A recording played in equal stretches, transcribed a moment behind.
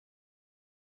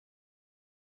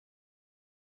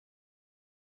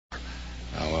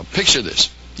picture this.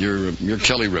 You're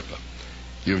Kelly Ripa.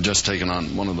 You've just taken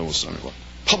on one of the most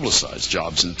publicized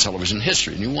jobs in television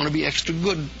history, and you want to be extra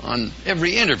good on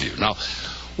every interview. Now,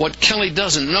 what Kelly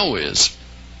doesn't know is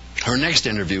her next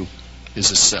interview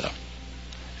is a setup.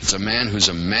 It's a man who's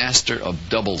a master of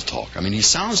double talk. I mean, he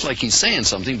sounds like he's saying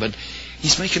something, but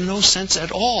he's making no sense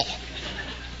at all.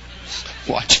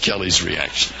 Watch Kelly's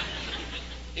reaction.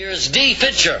 Here's D.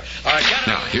 Fincher.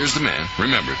 Now, here's the man.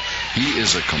 Remember, he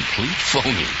is a complete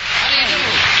phony.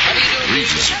 How do you do?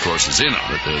 Regis, of course, is in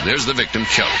on it. There's the victim,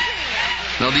 Kelly.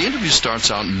 Now, the interview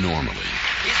starts out normally.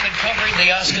 He's been covering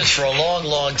the Oscars for a long,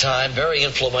 long time. Very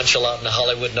influential out in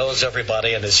Hollywood. Knows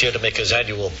everybody and is here to make his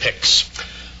annual picks.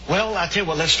 Well, I tell you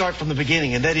what, let's start from the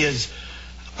beginning, and that is,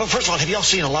 well, first of all, have y'all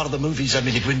seen a lot of the movies? I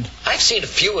mean, I've seen a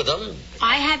few of them.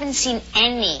 I haven't seen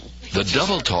any. The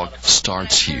double talk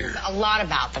starts here. A lot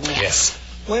about them, yes.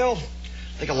 Well,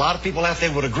 I think a lot of people out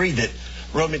there would agree that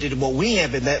romantic what we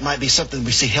have in that might be something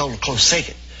we see held a close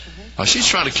second. Now, she's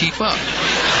trying to keep up.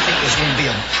 I think there's going to be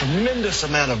a tremendous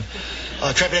amount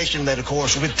of trepidation in that, of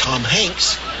course, with Tom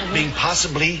Hanks being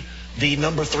possibly the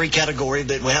number 3 category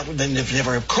that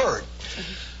never occurred.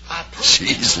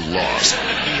 She's lost.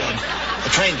 A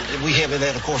train that we have in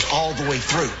that, of course, all the way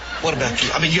through. What about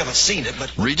you? I mean, you haven't seen it,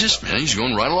 but... Regis, man, he's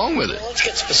going right along with it. Well, let's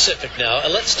get specific now,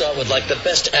 and let's start with, like, the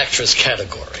best actress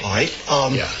category. All right.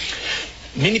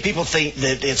 Many people think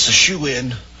that it's a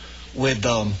shoe-in with...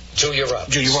 Julia Roberts.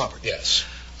 Julia Roberts. Yes.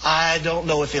 I don't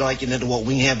know if you like it, what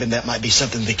we have in that might be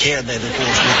something to care that, of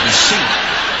course, what we see.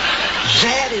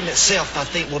 That in itself, I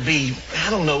think, will be, I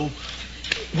don't know,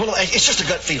 well, it's just a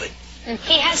gut feeling.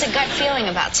 He has a gut feeling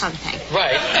about something.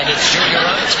 Right, and it's Julia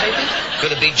Roberts, maybe?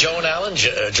 Could it be Joan Allen,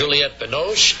 Juliette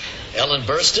Binoche, Ellen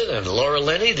Burstyn, and Laura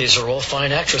Linney? These are all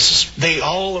fine actresses. They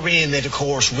all are in that, of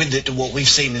course, with it to what we've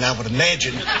seen, and I would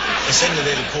imagine it's into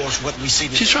that, of course, what we see.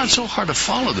 She's trying so hard to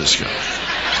follow this guy.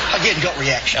 Again, gut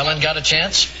reaction. Ellen got a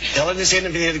chance? Ellen is in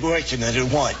the direction that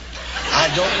it won. I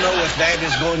don't know if that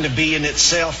is going to be in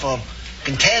itself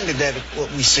contended that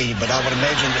what we see, but I would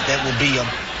imagine that will be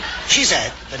she's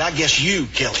at, but I guess you,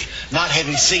 Kelly, not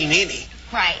having seen any.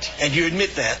 Right. And you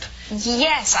admit that.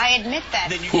 Yes, I admit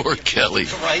that. Poor Kelly.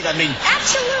 Right, I mean...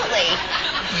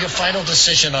 Absolutely. Your final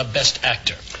decision on Best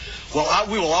Actor. Well,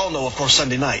 we will all know, of course,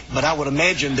 Sunday night, but I would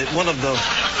imagine that one of the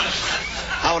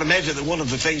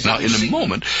things... Now, in a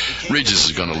moment, Regis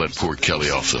is going to let poor Kelly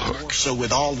off the hook. So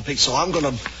with all the picks, so I'm going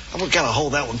to kind of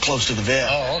hold that one close to the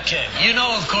vest. Oh, okay. You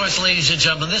know, of course, ladies and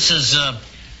gentlemen, this is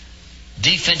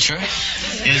D. Fincher.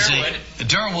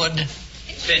 Durwood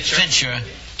Fincher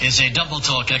is a double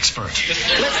talk expert. Let's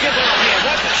give her a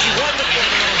hand. She won the